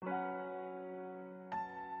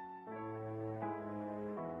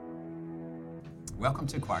Welcome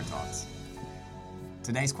to Choir Talks.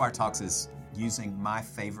 Today's Choir Talks is using my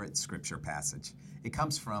favorite scripture passage. It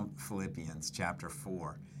comes from Philippians chapter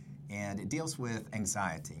 4, and it deals with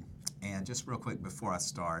anxiety. And just real quick before I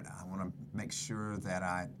start, I want to make sure that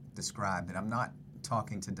I describe that I'm not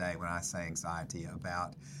talking today when I say anxiety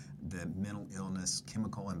about the mental illness,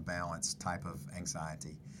 chemical imbalance type of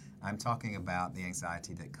anxiety. I'm talking about the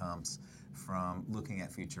anxiety that comes from looking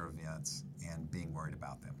at future events and being worried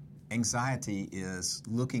about them. Anxiety is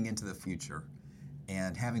looking into the future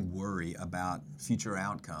and having worry about future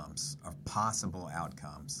outcomes or possible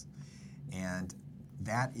outcomes. And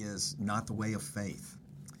that is not the way of faith.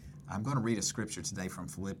 I'm going to read a scripture today from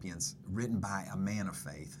Philippians written by a man of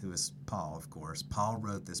faith, who is Paul, of course. Paul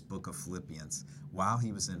wrote this book of Philippians while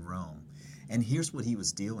he was in Rome. And here's what he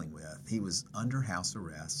was dealing with. He was under house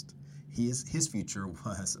arrest. His future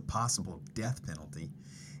was a possible death penalty.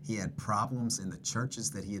 He had problems in the churches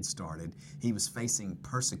that he had started. He was facing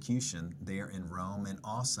persecution there in Rome and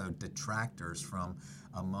also detractors from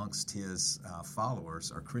amongst his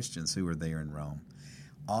followers or Christians who were there in Rome.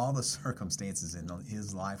 All the circumstances in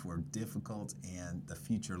his life were difficult and the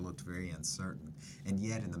future looked very uncertain. And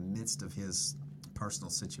yet in the midst of his personal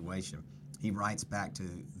situation, he writes back to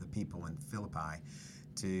the people in Philippi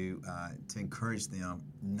to encourage them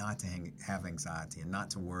not to have anxiety and not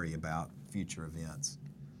to worry about future events.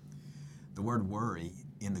 The word worry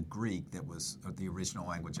in the Greek, that was the original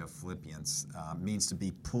language of Philippians, means to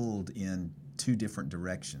be pulled in two different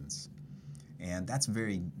directions. And that's a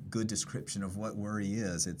very good description of what worry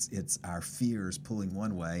is. It's our fears pulling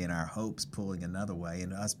one way and our hopes pulling another way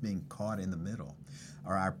and us being caught in the middle.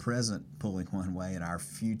 Or our present pulling one way and our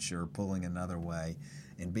future pulling another way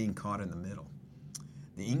and being caught in the middle.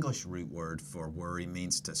 The English root word for worry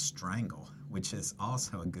means to strangle, which is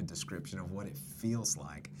also a good description of what it feels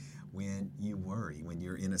like when you worry, when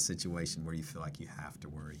you're in a situation where you feel like you have to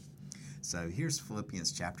worry. So here's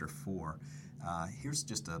Philippians chapter 4. Here's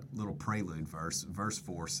just a little prelude verse. Verse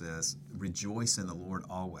 4 says, "Rejoice in the Lord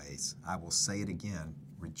always. I will say it again,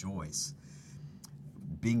 rejoice."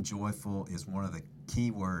 Being joyful is one of the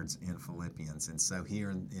key words in Philippians. And so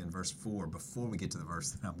here in verse 4, before we get to the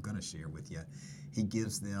verse that I'm going to share with you, he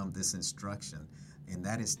gives them this instruction, and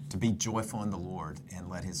that is to be joyful in the Lord and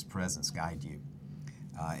let his presence guide you.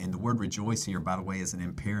 And the word rejoice here, by the way, is an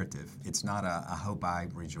imperative. It's not I hope I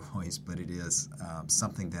rejoice, but it is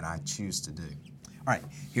something that I choose to do. All right,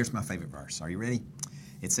 here's my favorite verse. Are you ready?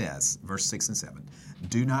 It says, verse 6 and 7,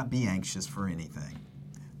 "Do not be anxious for anything,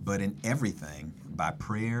 but in everything, by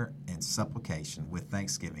prayer and supplication with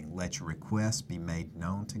thanksgiving, let your requests be made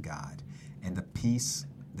known to God, and the peace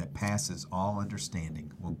that passes all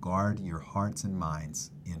understanding will guard your hearts and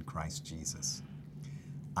minds in Christ Jesus."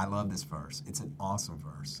 I love this verse. It's an awesome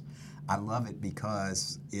verse. I love it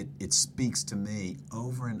because it speaks to me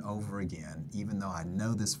over and over again. Even though I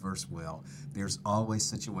know this verse well, there's always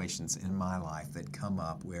situations in my life that come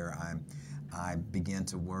up where I begin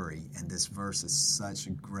to worry, and this verse is such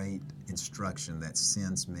a great instruction that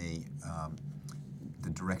sends me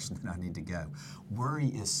the direction that I need to go. Worry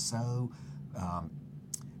is so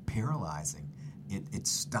paralyzing. It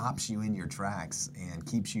stops you in your tracks and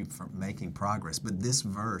keeps you from making progress. But this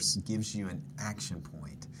verse gives you an action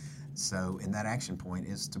point. So, and that action point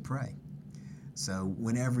is to pray. So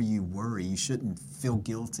whenever you worry, you shouldn't feel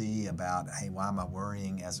guilty about, hey, why am I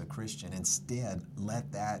worrying as a Christian? Instead,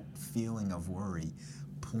 let that feeling of worry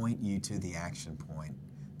point you to the action point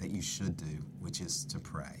that you should do, which is to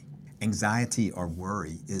pray. Anxiety or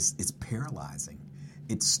worry it's paralyzing.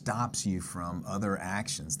 It stops you from other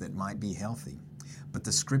actions that might be healthy. But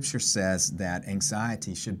the scripture says that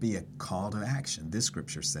anxiety should be a call to action. This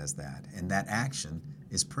scripture says that, and that action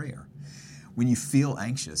is prayer. When you feel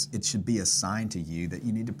anxious, it should be a sign to you that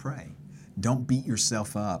you need to pray. Don't beat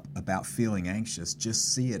yourself up about feeling anxious.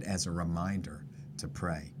 Just see it as a reminder to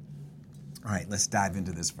pray. All right, let's dive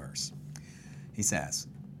into this verse. He says,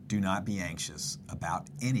 "Do not be anxious about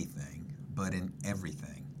anything, but in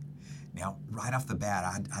everything." Now, right off the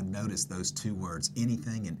bat, I noticed those two words,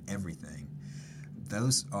 anything and everything.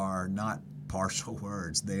 Those are not partial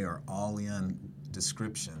words. They are all-in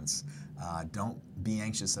descriptions. Don't be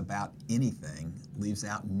anxious about anything leaves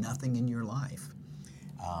out nothing in your life.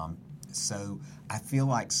 So I feel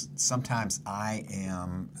like sometimes I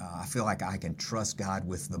feel like I can trust God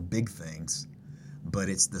with the big things, but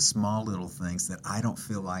it's the small little things that I don't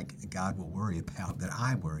feel like God will worry about that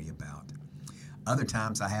I worry about. Other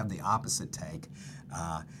times I have the opposite take.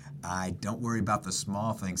 I don't worry about the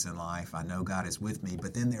small things in life. I know God is with me,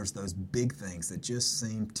 but then there's those big things that just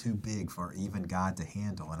seem too big for even God to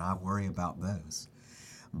handle, and I worry about those.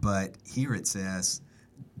 But here it says,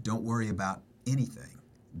 don't worry about anything,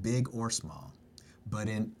 big or small, but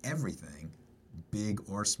in everything, big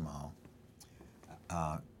or small,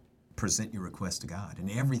 present your request to God. In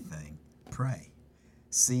everything, pray.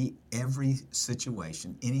 See every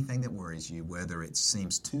situation, anything that worries you, whether it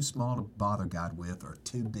seems too small to bother God with or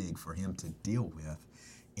too big for Him to deal with,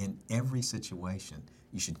 in every situation,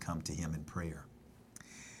 you should come to Him in prayer.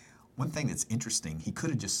 One thing that's interesting, He could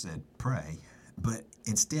have just said pray, but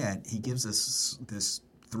instead, He gives us this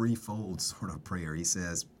threefold sort of prayer. He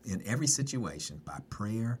says, in every situation, by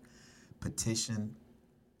prayer, petition,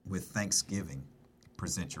 with thanksgiving,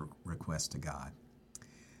 present your request to God.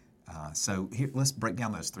 So here, let's break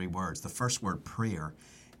down those three words. The first word, prayer,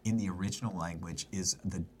 in the original language is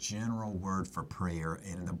the general word for prayer,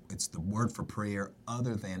 and it's the word for prayer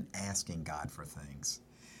other than asking God for things.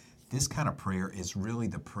 This kind of prayer is really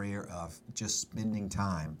the prayer of just spending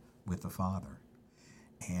time with the Father.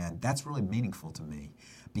 And that's really meaningful to me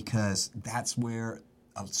because that's where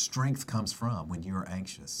strength comes from when you're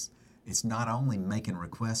anxious. It's not only making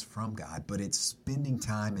requests from God, but it's spending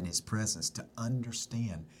time in His presence to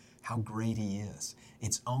understand how great He is.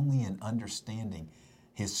 It's only in understanding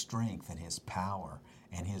His strength and His power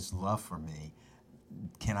and His love for me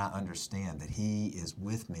can I understand that He is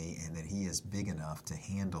with me and that He is big enough to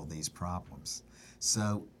handle these problems.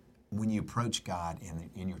 So when you approach God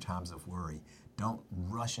in your times of worry, don't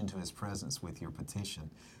rush into His presence with your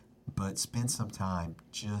petition, but spend some time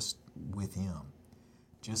just with Him.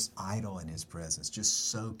 Just idle in His presence.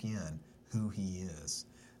 Just soak in who He is.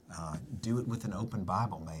 Do it with an open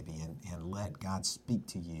Bible maybe and let God speak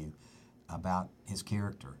to you about His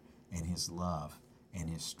character and His love and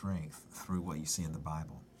His strength through what you see in the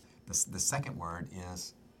Bible. The second word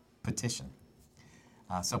is petition.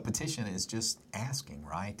 So petition is just asking,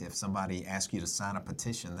 right? If somebody asks you to sign a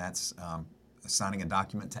petition, that's signing a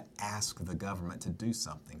document to ask the government to do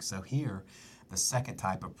something. So here, the second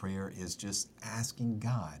type of prayer is just asking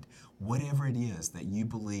God, whatever it is that you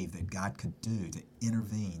believe that God could do to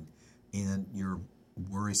intervene in your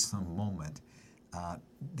worrisome moment,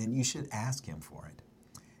 then you should ask Him for it.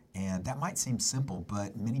 And that might seem simple,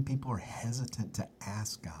 but many people are hesitant to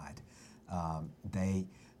ask God.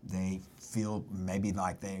 They feel maybe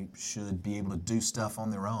like they should be able to do stuff on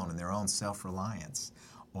their own and their own self-reliance.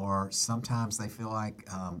 Or sometimes they feel like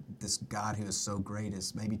this God who is so great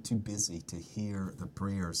is maybe too busy to hear the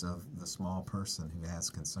prayers of the small person who has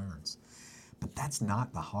concerns. But that's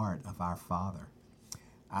not the heart of our Father.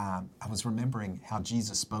 I was remembering how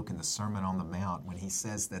Jesus spoke in the Sermon on the Mount when He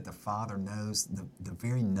says that the Father knows the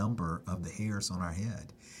very number of the hairs on our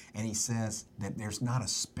head. And He says that there's not a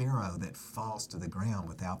sparrow that falls to the ground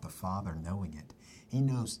without the Father knowing it. He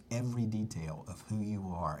knows every detail of who you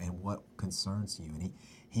are and what concerns you. And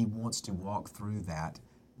He wants to walk through that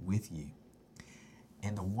with you.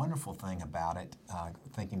 And the wonderful thing about it,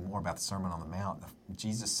 thinking more about the Sermon on the Mount,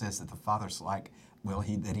 Jesus says that the Father's like,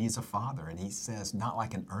 that He's a father. And He says, not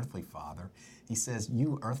like an earthly father. He says,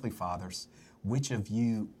 you earthly fathers, which of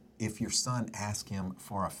you, if your son asks him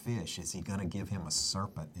for a fish, is he going to give him a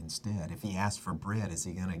serpent instead? If he asks for bread, is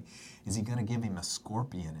he going to give him a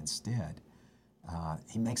scorpion instead?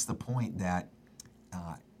 He makes the point that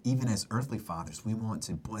even as earthly fathers, we want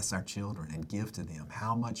to bless our children and give to them.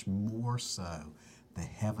 How much more so the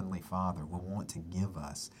Heavenly Father will want to give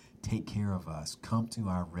us, take care of us, come to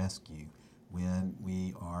our rescue when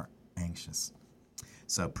we are anxious.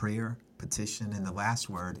 So prayer, petition, and the last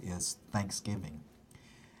word is thanksgiving.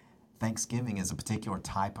 Thanksgiving is a particular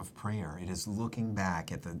type of prayer. It is looking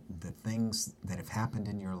back at the things that have happened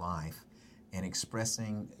in your life and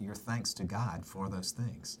expressing your thanks to God for those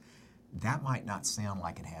things. That might not sound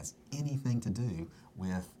like it has anything to do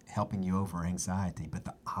with helping you over anxiety, but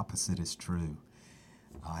the opposite is true.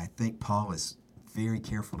 I think Paul is very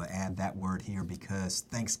careful to add that word here because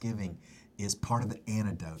thanksgiving is part of the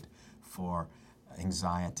antidote for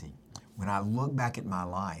anxiety. When I look back at my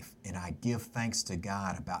life and I give thanks to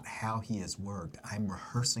God about how He has worked, I'm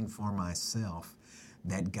rehearsing for myself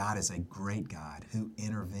that God is a great God who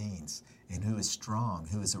intervenes and who is strong,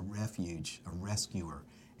 who is a refuge, a rescuer,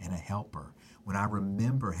 and a helper. When I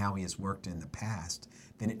remember how He has worked in the past,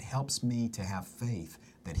 then it helps me to have faith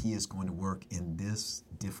that He is going to work in this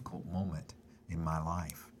difficult moment in my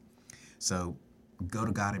life. So go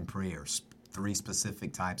to God in prayer. 3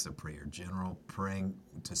 specific types of prayer: general praying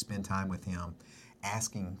to spend time with Him,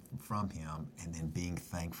 asking from Him, and then being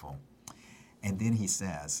thankful. And then he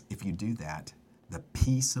says, if you do that, the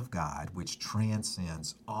peace of God, which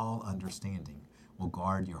transcends all understanding, will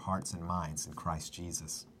guard your hearts and minds in Christ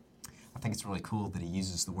Jesus. I think it's really cool that he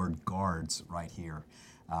uses the word guards right here.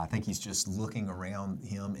 I think he's just looking around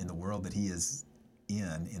him in the world that he is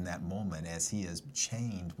in that moment as he is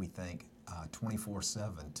chained, we think,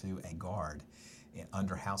 24/7 to a guard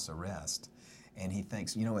under house arrest. And he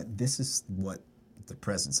thinks, you know what, this is what the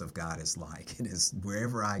presence of God is like. It is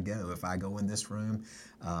wherever I go. If I go in this room,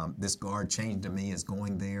 this guard chained to me is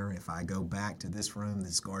going there. If I go back to this room,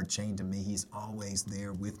 this guard chained to me, he's always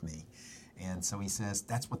there with me. And so he says,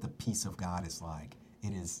 that's what the peace of God is like.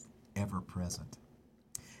 It is ever present.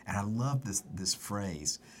 And I love this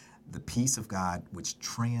phrase, the peace of God which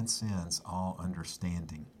transcends all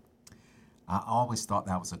understanding. I always thought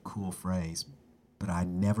that was a cool phrase, but I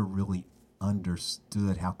never really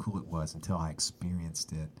understood how cool it was until I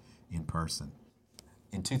experienced it in person.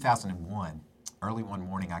 In 2001, early one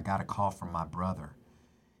morning, I got a call from my brother.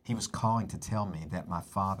 He was calling to tell me that my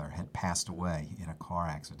father had passed away in a car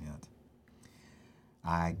accident.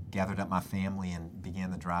 I gathered up my family and began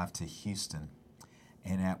the drive to Houston.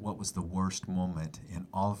 And at what was the worst moment in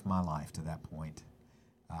all of my life to that point,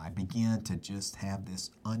 I began to just have this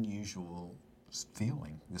unusual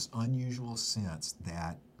feeling, this unusual sense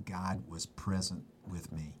that God was present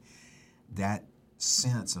with me. That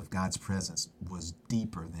sense of God's presence was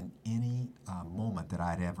deeper than any moment that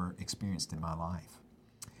I'd ever experienced in my life.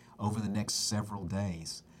 Over the next several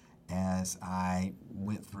days, as I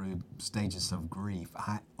went through stages of grief,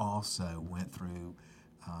 I also went through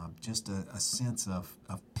just a sense of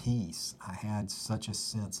peace. I had such a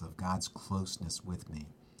sense of God's closeness with me.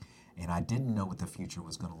 And I didn't know what the future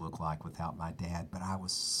was going to look like without my dad, but I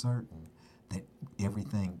was certain that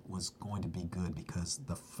everything was going to be good because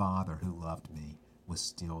the Father who loved me was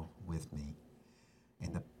still with me.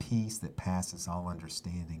 And the peace that passes all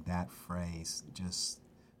understanding, that phrase just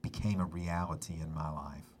became a reality in my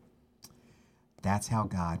life. That's how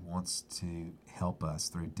God wants to help us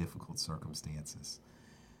through difficult circumstances.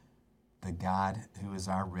 The God who is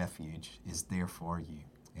our refuge is there for you.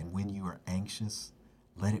 And when you are anxious,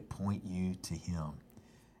 let it point you to Him.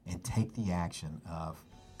 And take the action of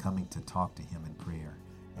coming to talk to Him in prayer.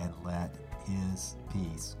 And let His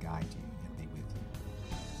peace guide you and be with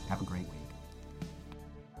you. Have a great week.